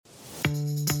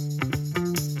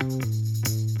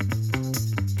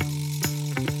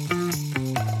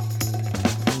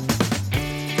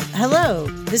Hello,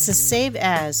 this is Save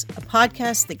As, a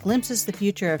podcast that glimpses the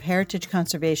future of heritage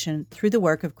conservation through the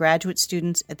work of graduate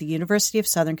students at the University of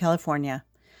Southern California.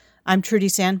 I'm Trudy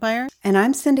Sandmeyer. And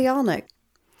I'm Cindy Alnick.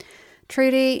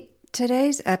 Trudy,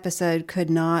 today's episode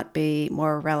could not be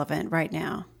more relevant right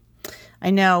now. I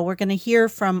know, we're going to hear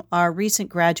from our recent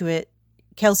graduate,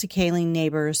 Kelsey Kaling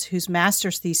Neighbors, whose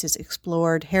master's thesis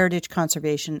explored heritage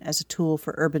conservation as a tool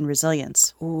for urban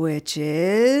resilience. Which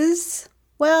is?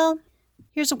 Well,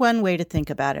 here's one way to think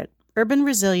about it. Urban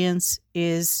resilience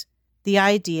is the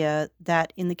idea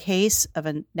that in the case of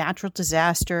a natural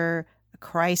disaster, a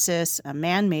crisis, a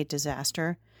man-made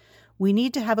disaster, we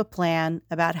need to have a plan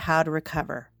about how to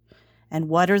recover and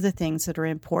what are the things that are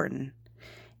important.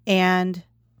 And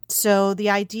so the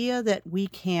idea that we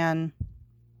can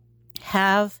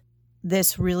have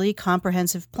this really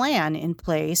comprehensive plan in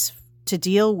place to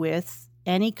deal with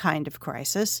any kind of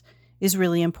crisis is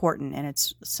really important. And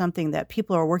it's something that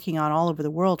people are working on all over the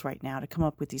world right now to come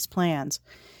up with these plans.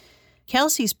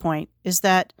 Kelsey's point is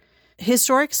that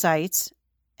historic sites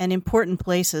and important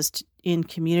places in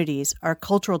communities are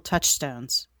cultural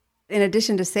touchstones. In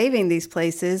addition to saving these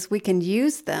places, we can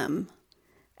use them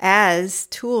as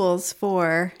tools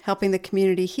for helping the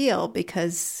community heal,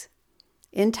 because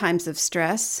in times of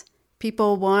stress,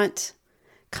 people want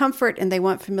comfort and they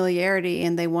want familiarity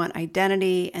and they want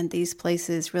identity, and these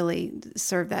places really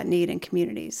serve that need in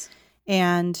communities.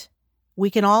 And we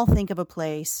can all think of a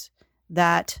place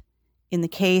that, in the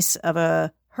case of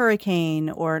a hurricane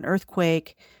or an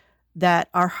earthquake, that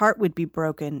our heart would be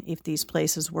broken if these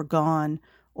places were gone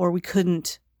or we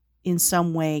couldn't in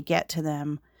some way get to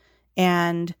them.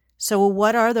 And so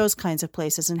what are those kinds of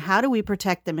places, and how do we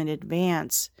protect them in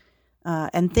advance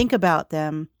and think about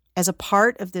them as a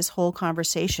part of this whole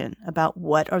conversation about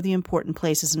what are the important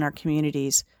places in our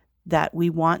communities that we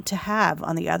want to have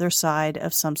on the other side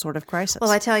of some sort of crisis?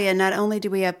 Well, I tell you, not only do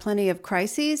we have plenty of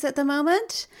crises at the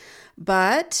moment,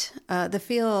 but the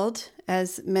field,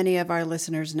 as many of our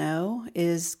listeners know,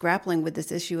 is grappling with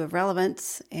this issue of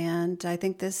relevance. And I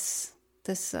think this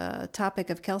topic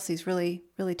of Kelsey's really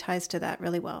ties to that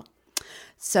really well.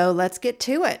 So let's get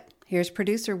to it. Here's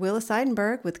producer Willa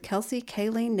Seidenberg with Kelsey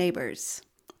Kaling Neighbors.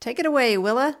 Take it away,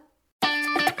 Willa.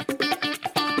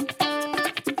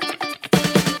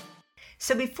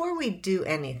 So before we do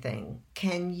anything,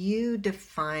 can you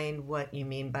define what you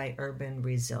mean by urban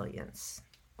resilience?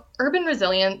 Urban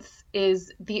resilience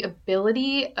is the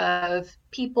ability of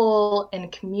people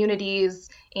and communities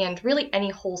and really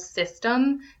any whole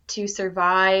system to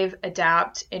survive,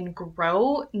 adapt, and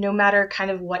grow no matter kind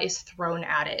of what is thrown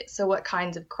at it. So what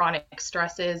kinds of chronic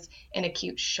stresses and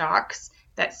acute shocks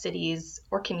that cities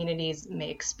or communities may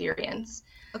experience.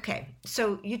 Okay,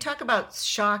 so you talk about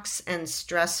shocks and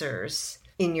stressors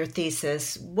in your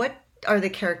thesis. What are the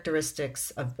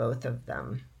characteristics of both of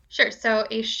them? Sure. So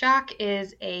a shock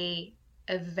is an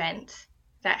event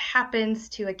that happens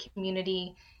to a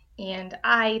community, and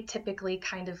I typically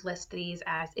kind of list these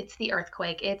as it's the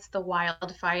earthquake, it's the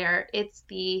wildfire, it's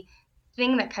the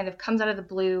thing that kind of comes out of the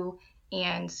blue,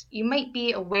 and you might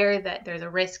be aware that there's a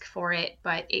risk for it,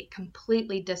 but it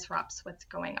completely disrupts what's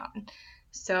going on.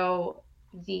 So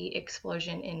the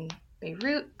explosion in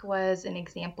Beirut was an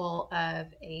example of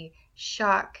a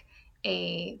shock.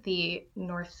 The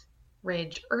North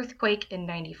Ridge earthquake in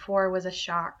 '94 was a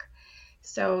shock.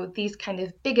 So these kind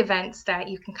of big events that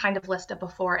you can kind of list a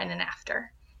before and an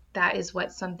after, that is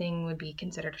what something would be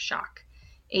considered a shock.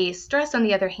 A stress, on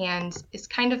the other hand, is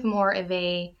kind of more of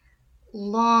a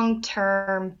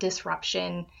long-term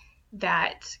disruption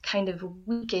that kind of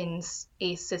weakens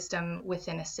a system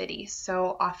within a city.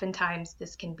 So oftentimes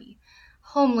this can be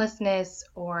homelessness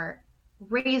or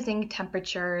raising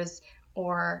temperatures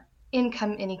or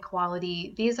income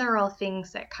inequality. These are all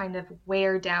things that kind of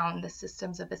wear down the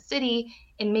systems of a city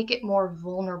and make it more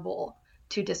vulnerable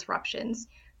to disruptions.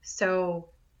 So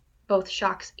both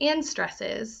shocks and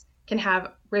stresses can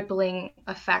have rippling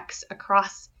effects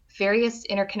across various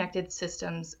interconnected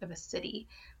systems of a city,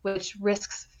 which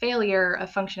risks failure of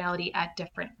functionality at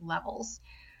different levels.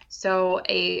 So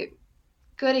a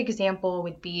good example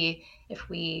would be if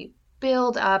we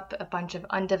build up a bunch of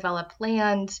undeveloped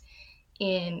land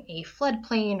in a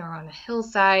floodplain or on a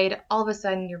hillside, all of a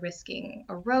sudden you're risking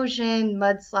erosion,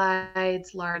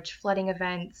 mudslides, large flooding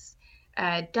events,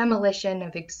 demolition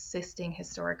of existing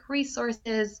historic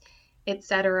resources,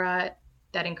 etc.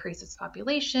 That increases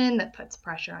population, that puts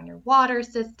pressure on your water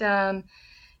system,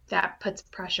 that puts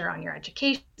pressure on your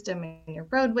education system and your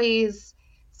roadways.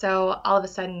 So all of a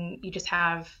sudden you just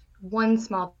have one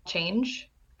small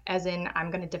change as in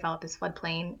I'm going to develop this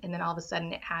floodplain, and then all of a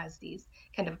sudden it has these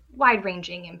kind of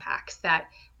wide-ranging impacts that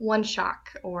one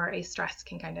shock or a stress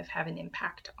can kind of have an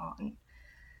impact on.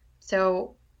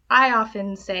 So I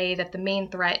often say that the main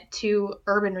threat to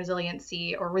urban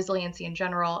resiliency or resiliency in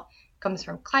general comes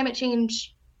from climate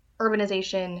change,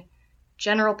 urbanization,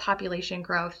 general population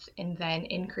growth, and then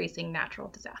increasing natural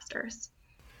disasters.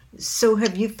 So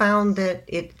have you found that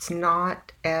it's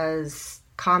not as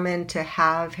common to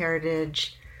have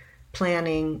heritage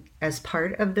planning as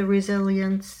part of the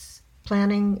resilience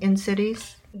planning in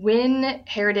cities? When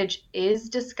heritage is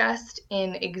discussed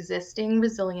in existing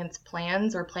resilience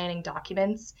plans or planning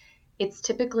documents, it's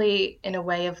typically in a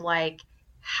way of like,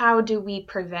 how do we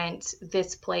prevent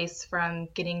this place from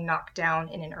getting knocked down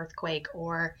in an earthquake,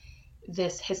 or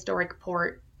this historic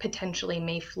port potentially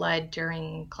may flood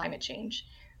during climate change?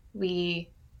 We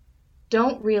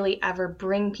don't really ever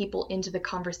bring people into the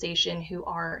conversation who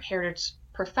are heritage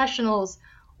professionals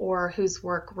or whose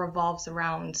work revolves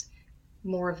around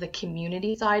more of the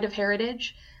community side of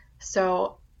heritage.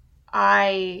 So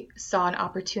I saw an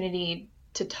opportunity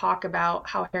to talk about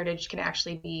how heritage can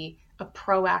actually be a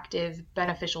proactive,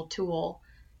 beneficial tool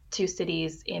to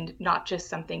cities and not just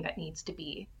something that needs to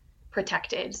be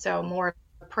protected. So more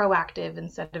proactive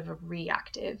instead of a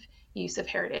reactive use of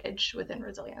heritage within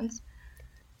resilience.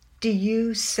 Do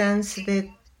you sense that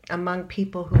among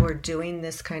people who are doing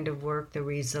this kind of work, the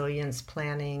resilience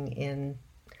planning in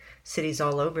cities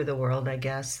all over the world, I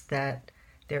guess, that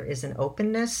there is an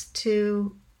openness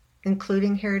to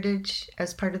including heritage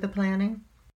as part of the planning?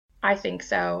 I think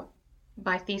so.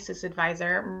 My thesis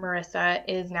advisor, Marissa,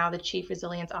 is now the Chief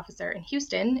Resilience Officer in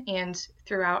Houston, and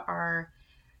throughout our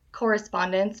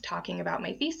correspondence talking about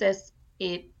my thesis,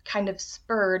 it kind of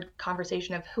spurred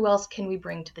conversation of who else can we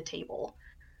bring to the table.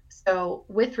 So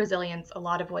with resilience, a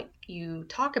lot of what you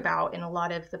talk about and a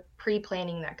lot of the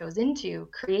pre-planning that goes into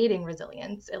creating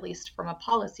resilience, at least from a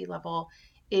policy level,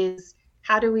 is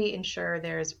how do we ensure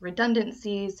there's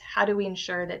redundancies? How do we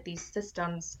ensure that these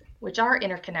systems, which are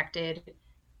interconnected,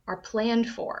 are planned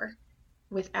for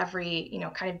with every,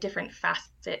 kind of different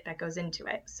facet that goes into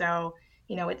it? So,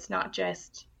 it's not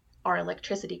just our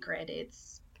electricity grid.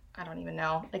 It's, I don't even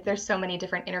know, like there's so many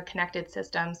different interconnected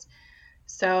systems.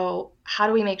 So how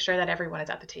do we make sure that everyone is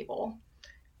at the table?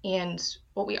 And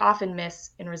what we often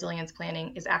miss in resilience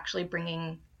planning is actually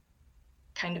bringing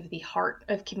kind of the heart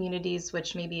of communities,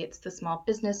 which maybe it's the small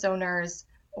business owners,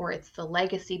 or it's the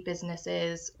legacy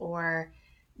businesses, or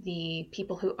the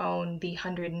people who own the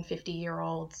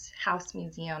 150-year-old house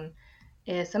museum,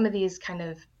 is some of these kind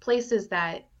of places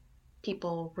that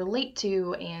people relate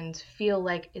to and feel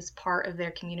like is part of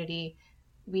their community.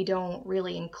 We don't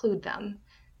really include them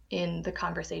in the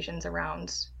conversations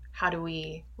around how do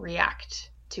we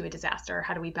react to a disaster,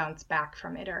 how do we bounce back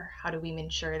from it, or how do we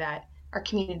ensure that our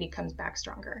community comes back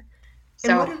stronger.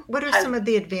 So, and what are some of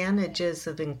the advantages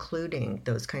of including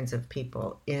those kinds of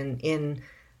people in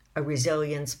a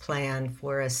resilience plan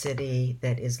for a city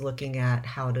that is looking at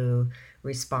how to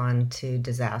respond to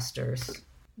disasters?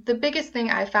 The biggest thing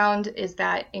I found is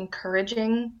that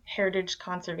encouraging heritage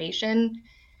conservation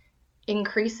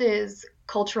increases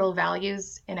cultural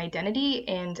values and identity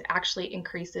and actually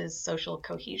increases social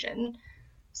cohesion.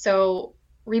 So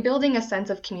rebuilding a sense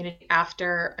of community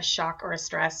after a shock or a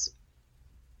stress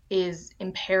is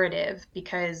imperative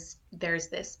because there's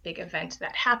this big event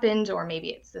that happened, or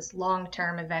maybe it's this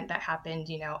long-term event that happened,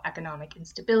 economic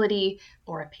instability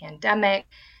or a pandemic.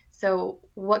 So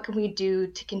what can we do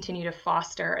to continue to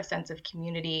foster a sense of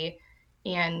community?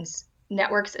 And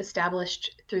networks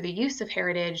established through the use of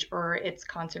heritage or its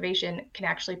conservation can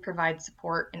actually provide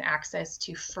support and access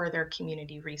to further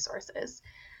community resources.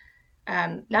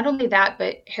 Not only that,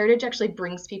 but heritage actually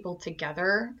brings people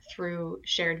together through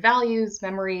shared values,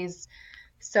 memories.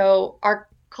 So our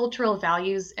cultural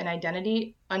values and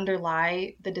identity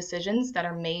underlie the decisions that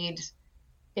are made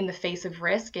in the face of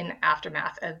risk and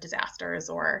aftermath of disasters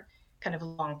or kind of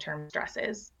long-term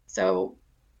stresses. So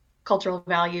cultural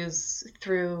values,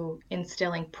 through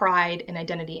instilling pride and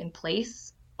identity in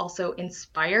place, also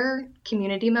inspire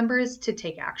community members to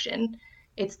take action.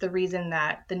 It's the reason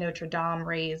that the Notre Dame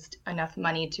raised enough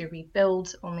money to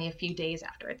rebuild only a few days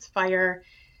after its fire.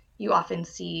 You often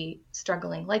see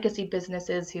struggling legacy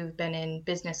businesses who've been in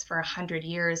business for 100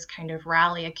 years kind of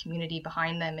rally a community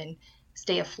behind them and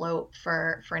stay afloat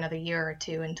for another year or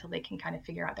two until they can kind of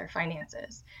figure out their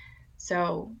finances.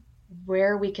 So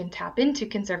where we can tap into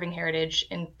conserving heritage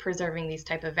and preserving these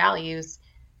type of values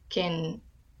can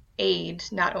aid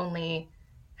not only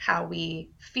how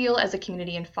we feel as a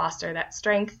community and foster that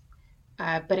strength,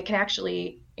 but it can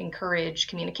actually encourage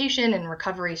communication and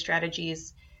recovery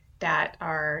strategies that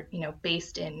are,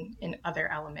 based in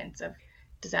other elements of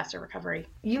disaster recovery.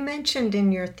 You mentioned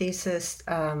in your thesis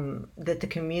that the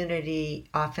community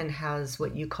often has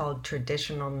what you call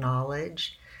traditional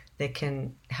knowledge that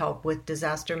can help with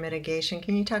disaster mitigation.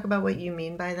 Can you talk about what you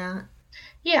mean by that?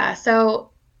 Yeah,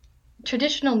 so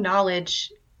traditional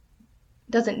knowledge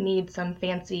doesn't need some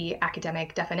fancy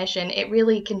academic definition. It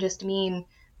really can just mean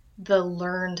the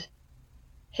learned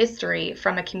history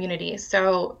from a community.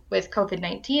 So with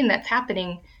COVID-19 that's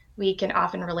happening, we can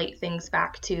often relate things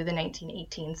back to the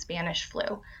 1918 Spanish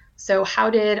flu. So how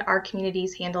did our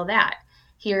communities handle that?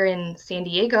 Here in San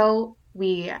Diego,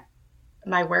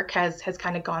 my work has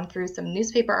kind of gone through some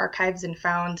newspaper archives and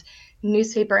found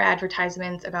newspaper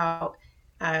advertisements about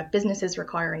businesses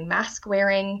requiring mask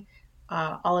wearing.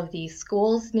 All of these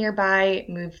schools nearby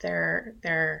moved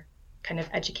their kind of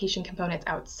education components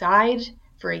outside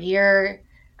for a year.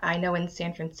 I know in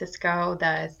San Francisco,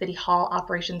 the city hall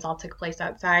operations all took place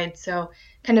outside. So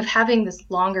kind of having this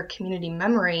longer community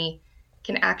memory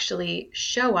can actually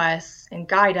show us and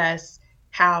guide us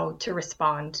how to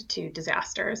respond to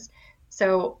disasters.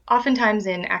 So oftentimes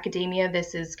in academia,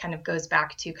 this is kind of goes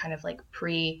back to kind of like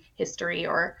prehistory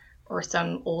or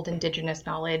some old indigenous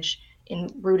knowledge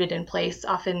rooted in place.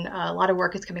 Often a lot of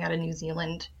work is coming out of New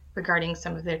Zealand regarding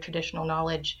some of their traditional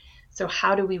knowledge. So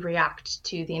how do we react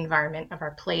to the environment of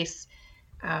our place?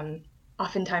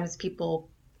 Oftentimes people,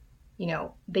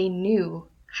 they knew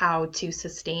how to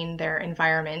sustain their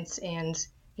environment and,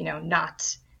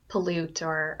 not pollute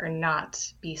or not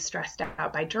be stressed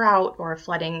out by drought or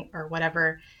flooding or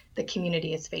whatever the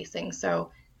community is facing.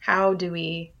 So how do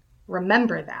we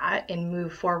remember that and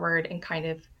move forward and kind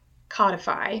of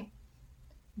codify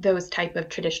those type of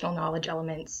traditional knowledge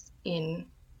elements in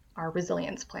our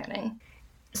resilience planning?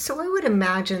 So I would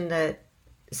imagine that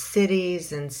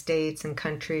cities and states and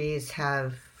countries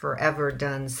have forever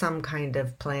done some kind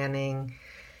of planning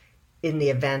in the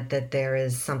event that there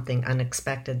is something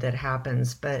unexpected that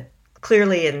happens. But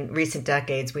clearly in recent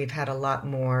decades, we've had a lot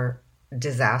more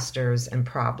disasters and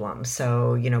problems.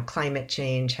 So, climate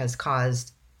change has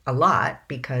caused a lot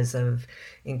because of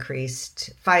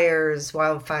increased fires,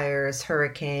 wildfires,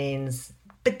 hurricanes.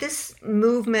 But this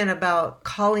movement about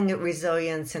calling it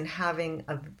resilience and having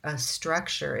a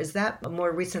structure, is that a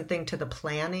more recent thing to the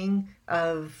planning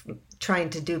of trying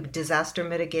to do disaster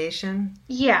mitigation?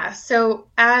 Yeah, so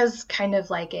as kind of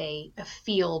like a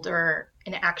field or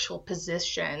an actual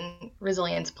position,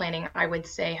 resilience planning, I would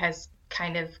say, has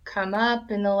kind of come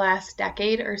up in the last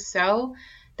decade or so.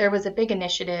 There was a big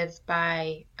initiative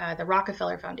by the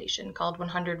Rockefeller Foundation called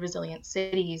 100 Resilient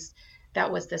Cities. That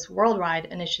was this worldwide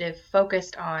initiative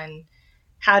focused on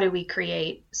how do we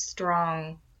create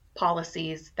strong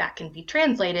policies that can be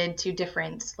translated to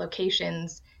different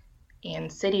locations and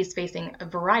cities facing a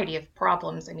variety of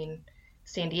problems. I mean,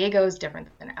 San Diego is different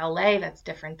than LA, that's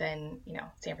different than,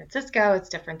 San Francisco, it's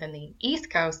different than the East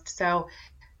Coast. So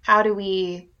how do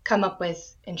we come up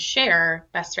with and share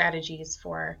best strategies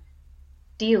for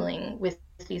dealing with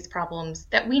these problems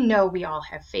that we know we all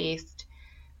have faced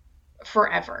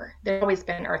forever? There's always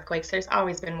been earthquakes, there's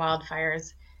always been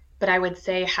wildfires, but I would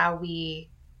say how we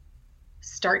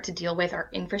start to deal with our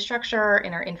infrastructure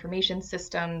and our information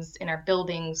systems in our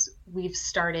buildings, we've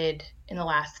started in the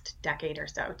last decade or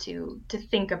so to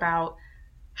think about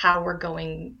how we're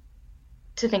going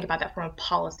to think about that from a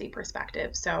policy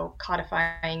perspective. So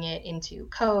codifying it into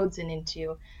codes and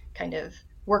into kind of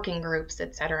working groups,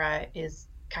 et cetera, is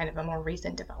kind of a more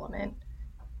recent development.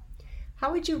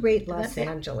 How would you rate Los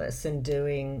Angeles in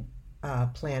doing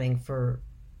planning for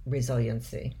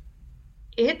resiliency?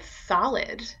 It's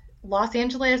solid. Los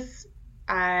Angeles,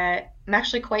 I'm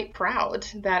actually quite proud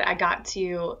that I got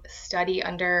to study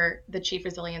under the Chief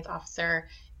Resilience Officer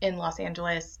in Los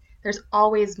Angeles. There's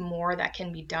always more that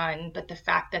can be done, but the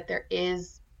fact that there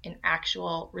is an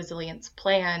actual resilience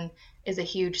plan is a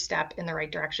huge step in the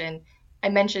right direction. I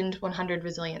mentioned 100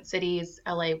 Resilient Cities.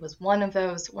 LA was one of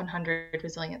those 100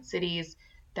 resilient cities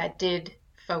that did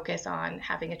focus on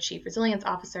having a chief resilience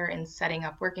officer and setting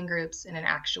up working groups in an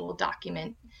actual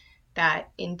document that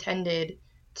intended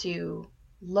to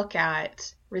look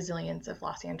at resilience of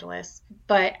Los Angeles.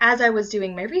 But as I was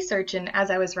doing my research and as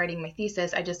I was writing my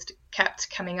thesis, I just kept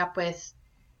coming up with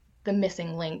the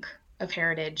missing link of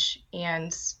heritage.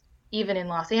 And even in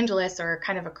Los Angeles or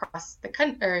kind of across the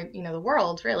country, or the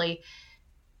world, really,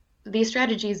 these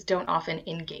strategies don't often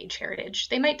engage heritage.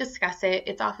 They might discuss it.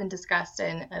 It's often discussed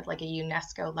at like a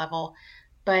UNESCO level,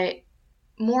 but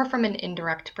more from an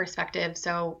indirect perspective.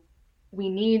 So we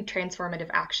need transformative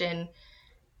action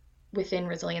within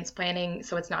resilience planning.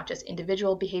 So it's not just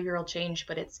individual behavioral change,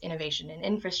 but it's innovation in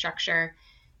infrastructure.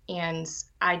 And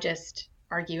I just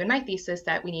argue in my thesis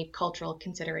that we need cultural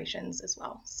considerations as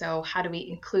well. So how do we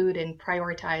include and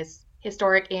prioritize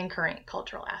historic and current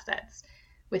cultural assets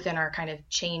within our kind of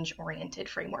change-oriented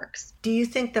frameworks? Do you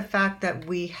think the fact that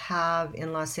we have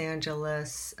in Los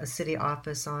Angeles a city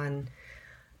office on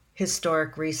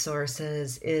historic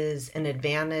resources is an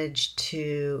advantage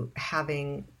to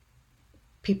having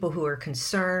people who are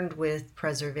concerned with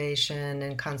preservation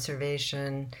and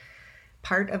conservation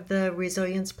part of the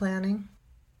resilience planning?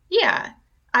 Yeah,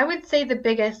 I would say the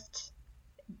biggest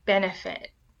benefit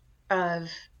of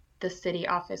the City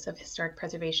Office of Historic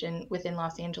Preservation within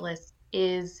Los Angeles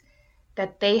is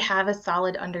that they have a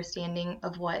solid understanding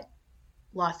of what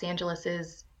Los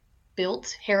Angeles's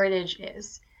built heritage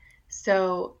is.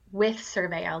 So with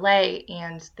Survey LA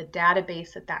and the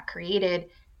database that created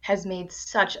has made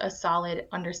such a solid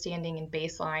understanding and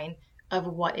baseline of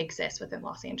what exists within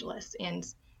Los Angeles. And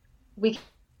we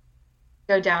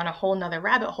go down a whole nother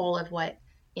rabbit hole of what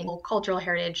in cultural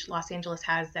heritage Los Angeles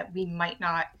has that we might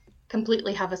not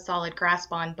completely have a solid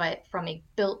grasp on, but from a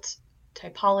built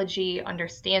typology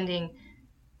understanding,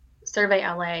 Survey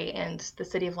LA and the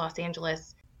city of Los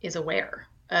Angeles is aware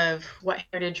of what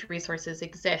heritage resources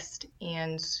exist.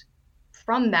 And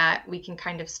from that, we can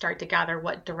kind of start to gather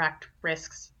what direct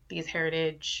risks these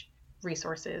heritage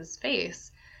resources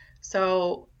face.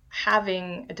 So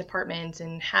having a department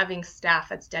and having staff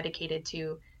that's dedicated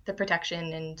to the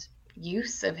protection and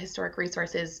use of historic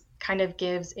resources kind of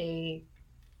gives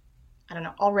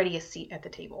already a seat at the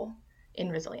table in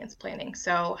resilience planning.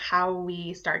 So how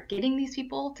we start getting these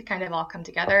people to kind of all come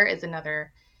together is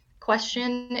another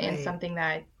question and something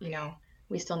that,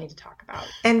 we still need to talk about.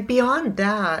 And beyond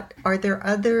that, are there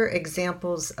other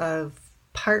examples of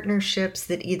partnerships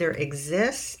that either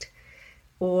exist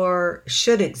or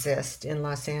should exist in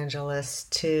Los Angeles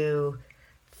to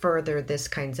further this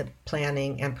kinds of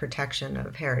planning and protection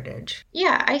of heritage?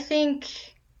 Yeah, I think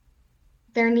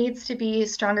there needs to be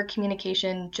stronger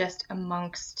communication just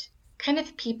amongst kind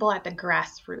of people at the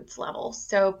grassroots level.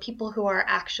 So people who are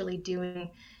actually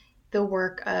doing the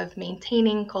work of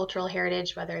maintaining cultural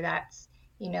heritage, whether that's,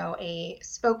 a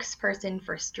spokesperson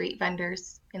for street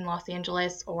vendors in Los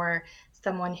Angeles or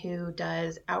someone who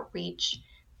does outreach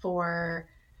for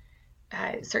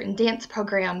certain dance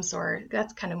programs, or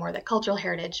that's kind of more the cultural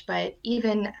heritage, but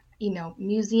even,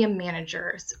 museum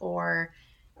managers or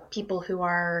people who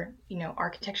are,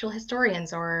 architectural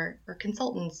historians or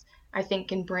consultants, I think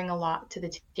can bring a lot to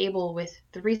the table with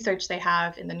the research they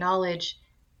have and the knowledge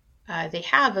they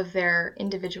have of their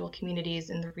individual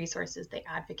communities and the resources they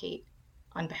advocate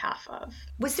on behalf of.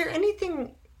 Was there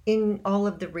anything in all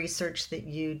of the research that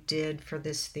you did for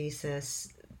this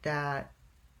thesis that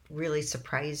really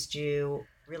surprised you,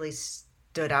 really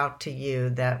stood out to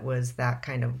you, that was that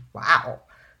kind of wow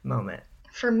moment?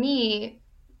 For me,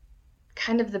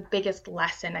 kind of the biggest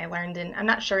lesson I learned, and I'm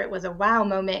not sure it was a wow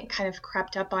moment, kind of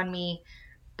crept up on me,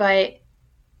 but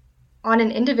on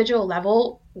an individual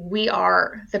level, we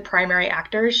are the primary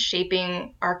actors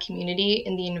shaping our community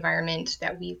in the environment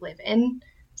that we live in.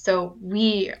 So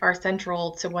we are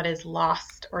central to what is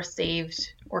lost or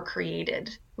saved or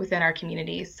created within our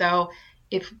community. So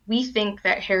if we think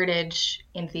that heritage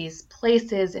in these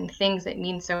places and things that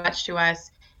mean so much to us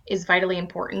is vitally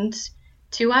important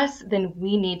to us, then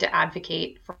we need to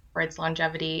advocate for its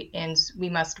longevity, and we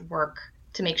must work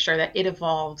to make sure that it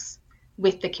evolves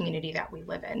with the community that we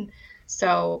live in.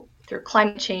 So through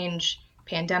climate change,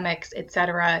 pandemics,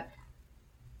 etc.,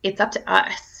 it's up to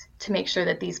us to make sure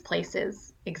that these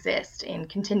places exist and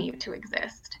continue to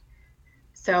exist.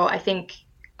 So I think,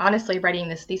 honestly, writing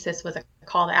this thesis was a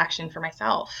call to action for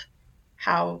myself.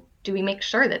 How do we make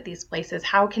sure that these places,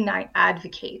 how can I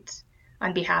advocate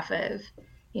on behalf of,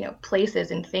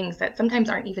 places and things that sometimes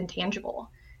aren't even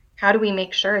tangible? How do we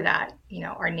make sure that,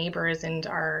 our neighbors and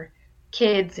our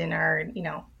kids and our,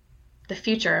 the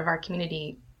future of our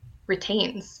community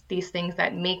retains these things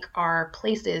that make our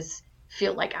places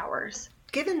feel like ours?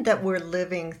 Given that we're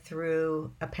living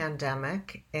through a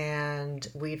pandemic and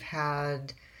we've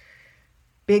had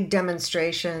big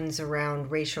demonstrations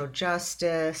around racial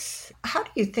justice, how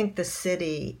do you think the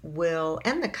city will,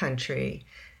 and the country,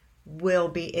 will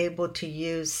be able to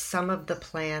use some of the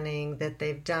planning that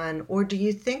they've done? Or do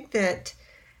you think that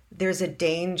there's a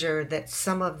danger that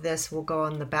some of this will go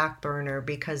on the back burner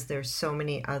because there's so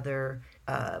many other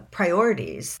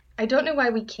priorities? I don't know why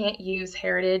we can't use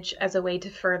heritage as a way to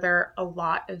further a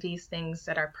lot of these things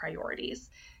that are priorities.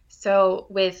 So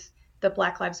with the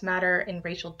Black Lives Matter and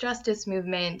racial justice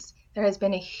movement, there has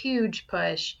been a huge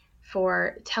push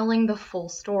for telling the full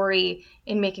story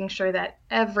and making sure that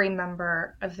every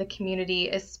member of the community,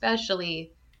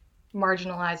 especially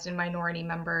marginalized and minority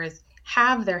members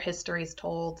have their histories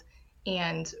told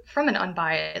and from an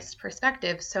unbiased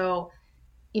perspective. So,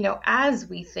 as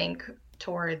we think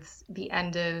towards the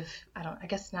end of, I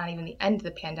guess not even the end of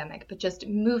the pandemic, but just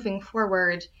moving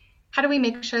forward, how do we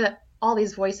make sure that all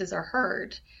these voices are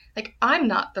heard? Like, I'm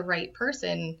not the right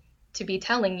person to be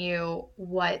telling you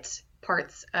what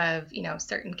parts of,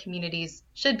 certain communities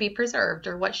should be preserved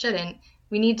or what shouldn't.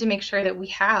 We need to make sure that we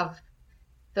have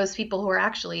those people who are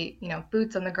actually,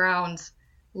 boots on the ground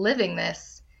living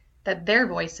this, that their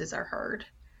voices are heard.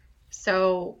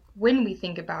 So when we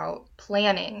think about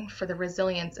planning for the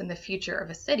resilience and the future of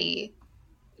a city,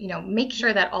 make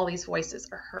sure that all these voices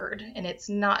are heard. And it's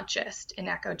not just an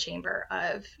echo chamber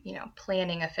of,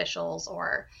 planning officials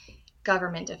or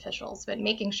government officials, but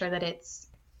making sure that it's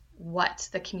what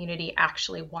the community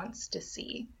actually wants to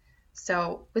see.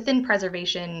 So within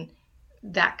preservation,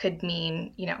 that could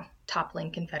mean,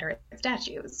 toppling Confederate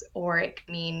statues, or it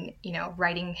could mean,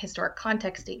 writing historic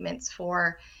context statements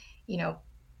for,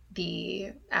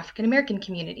 the African American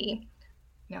community.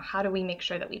 How do we make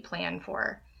sure that we plan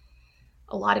for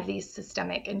a lot of these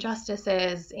systemic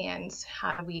injustices, and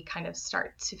how do we kind of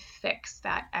start to fix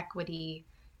that equity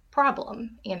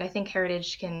problem? And I think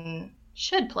heritage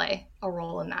should play a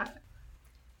role in that.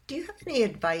 Do you have any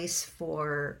advice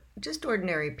for just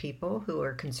ordinary people who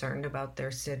are concerned about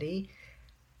their city,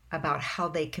 about how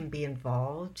they can be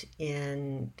involved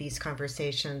in these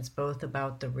conversations, both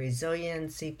about the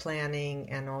resiliency planning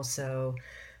and also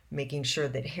making sure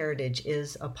that heritage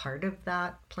is a part of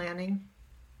that planning?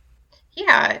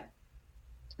 Yeah,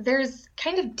 there's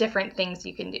kind of different things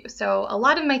you can do. So a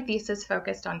lot of my thesis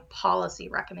focused on policy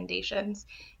recommendations.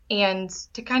 And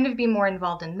to kind of be more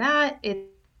involved in that, it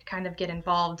kind of get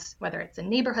involved, whether it's a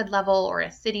neighborhood level or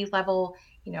a city level,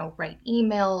 write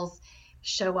emails,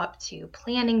 show up to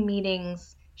planning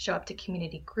meetings, show up to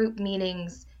community group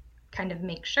meetings, kind of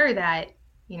make sure that,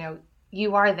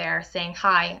 you are there saying,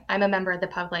 hi, I'm a member of the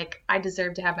public. I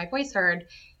deserve to have my voice heard,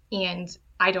 and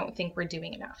I don't think we're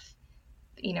doing enough.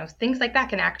 Things like that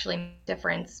can actually make a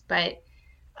difference. But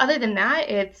other than that,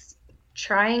 it's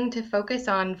trying to focus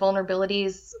on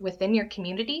vulnerabilities within your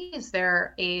community. Is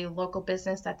there a local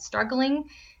business that's struggling?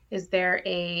 Is there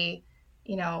a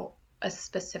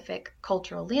specific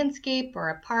cultural landscape or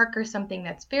a park or something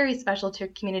that's very special to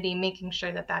your community, making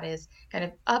sure that that is kind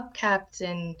of upkept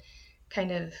and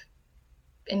kind of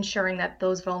ensuring that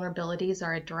those vulnerabilities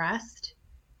are addressed.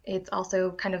 It's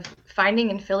also kind of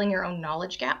finding and filling your own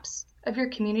knowledge gaps of your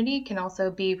community can also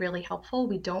be really helpful.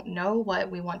 We don't know what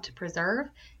we want to preserve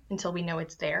until we know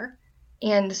it's there.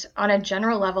 And on a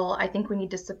general level, I think we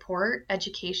need to support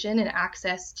education and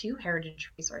access to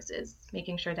heritage resources,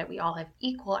 making sure that we all have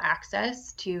equal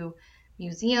access to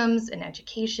museums and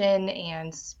education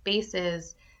and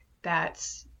spaces that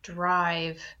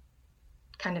drive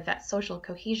kind of that social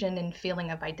cohesion and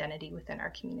feeling of identity within our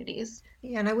communities.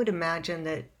 Yeah, and I would imagine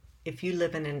that if you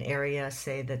live in an area,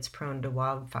 say, that's prone to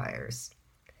wildfires,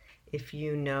 if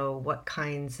you know what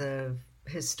kinds of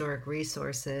historic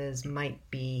resources might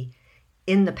be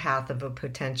in the path of a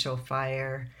potential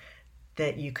fire,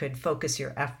 that you could focus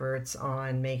your efforts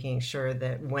on making sure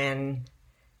that when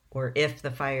or if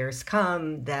the fires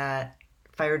come, that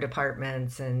fire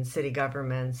departments and city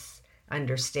governments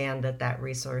understand that that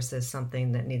resource is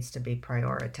something that needs to be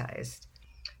prioritized.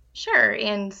 Sure.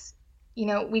 And,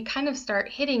 we kind of start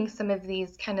hitting some of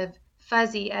these kind of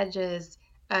fuzzy edges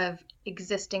of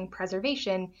existing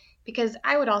preservation, because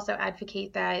I would also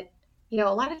advocate that, a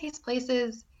lot of these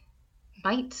places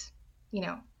might,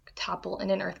 topple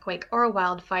in an earthquake or a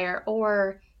wildfire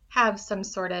or have some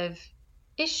sort of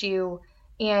issue.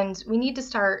 And we need to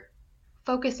start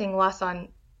focusing less on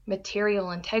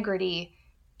material integrity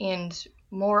and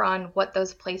more on what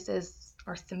those places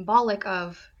are symbolic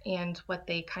of and what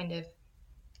they kind of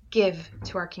give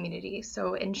to our community.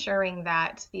 So ensuring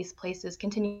that these places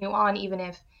continue on even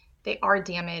if they are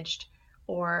damaged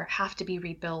or have to be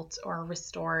rebuilt or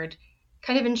restored,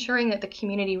 kind of ensuring that the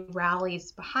community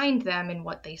rallies behind them and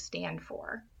what they stand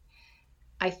for.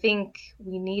 I think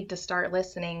we need to start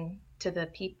listening to the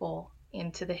people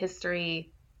and to the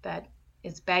history that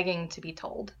is begging to be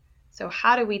told. So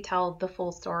how do we tell the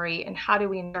full story, and how do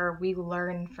we ensure we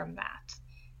learn from that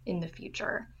in the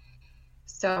future?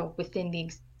 So within the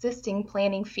existing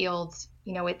planning fields,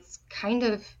 it's kind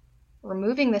of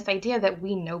removing this idea that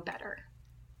we know better,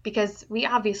 because we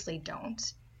obviously don't.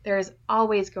 There's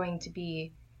always going to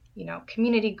be,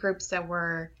 community groups that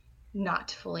we're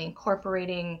not fully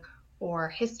incorporating, or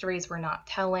histories we're not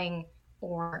telling,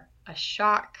 or a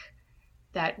shock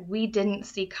that we didn't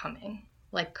see coming,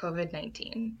 like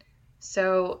COVID-19.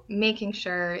 So making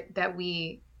sure that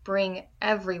we bring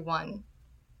everyone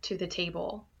to the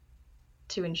table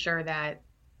to ensure that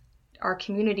our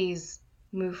communities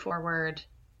move forward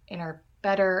and are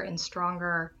better and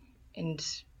stronger and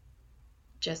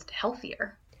just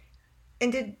healthier.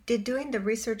 And did doing the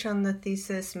research on the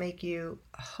thesis make you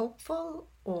hopeful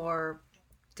or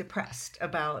depressed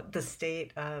about the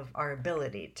state of our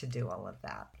ability to do all of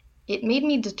that? It made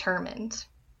me determined.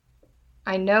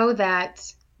 I know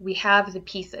that we have the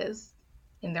pieces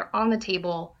and they're on the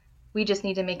table. We just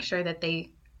need to make sure that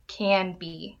they can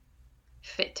be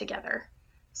fit together.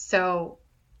 So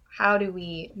how do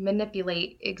we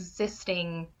manipulate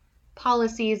existing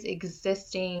policies,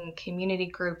 existing community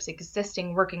groups,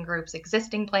 existing working groups,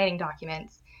 existing planning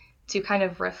documents to kind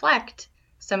of reflect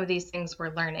some of these things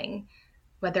we're learning,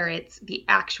 whether it's the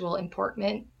actual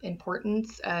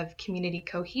importance of community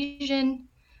cohesion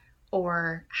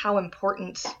or how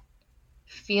important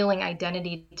feeling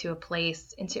identity to a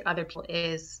place and to other people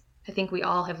is. I think we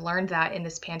all have learned that in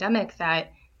this pandemic,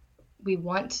 that we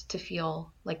want to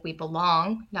feel like we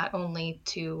belong, not only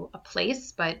to a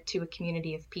place, but to a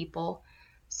community of people.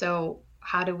 So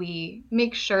how do we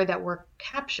make sure that we're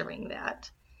capturing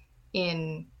that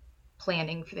in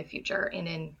planning for the future and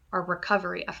in our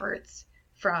recovery efforts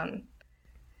from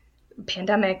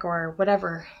pandemic or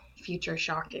whatever future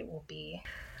shock it will be?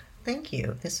 Thank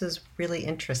you. This is really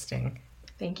interesting.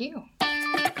 Thank you.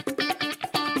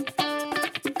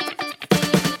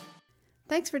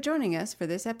 Thanks for joining us for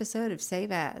this episode of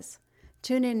Save As.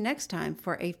 Tune in next time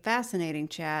for a fascinating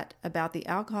chat about the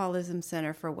Alcoholism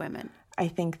Center for Women. I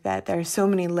think that there are so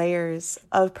many layers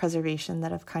of preservation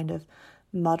that have kind of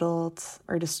muddled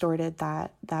or distorted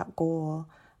that goal.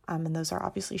 And those are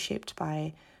obviously shaped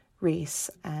by race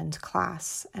and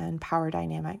class and power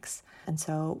dynamics. And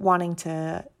so wanting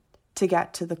to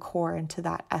get to the core and to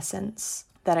that essence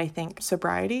that I think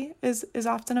sobriety is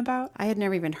often about. I had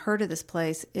never even heard of this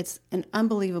place. It's an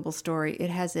unbelievable story.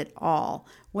 It has it all.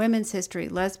 Women's history,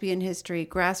 lesbian history,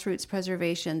 grassroots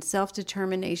preservation,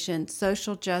 self-determination,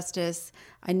 social justice.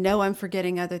 I know I'm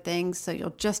forgetting other things, so you'll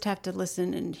just have to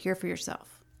listen and hear for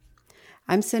yourself.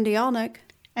 I'm Cindy Alnick.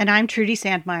 And I'm Trudy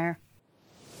Sandmeyer.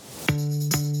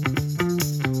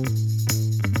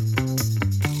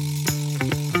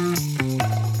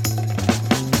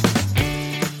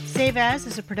 Save As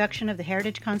is a production of the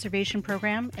Heritage Conservation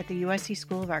Program at the USC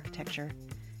School of Architecture.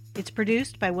 It's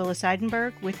produced by Willis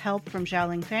Eidenberg with help from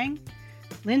Xiaoling Feng,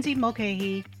 Lindsay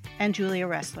Mulcahy, and Julia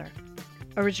Ressler.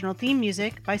 Original theme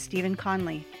music by Stephen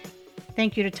Conley.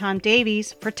 Thank you to Tom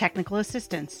Davies for technical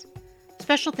assistance.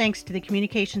 Special thanks to the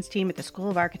communications team at the School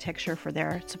of Architecture for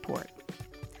their support.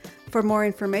 For more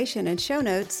information and show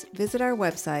notes, visit our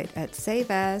website at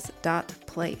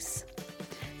saveas.place.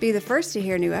 Be the first to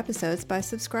hear new episodes by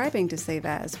subscribing to Save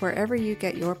As wherever you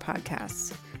get your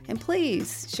podcasts. And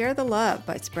please share the love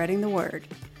by spreading the word.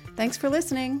 Thanks for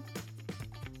listening.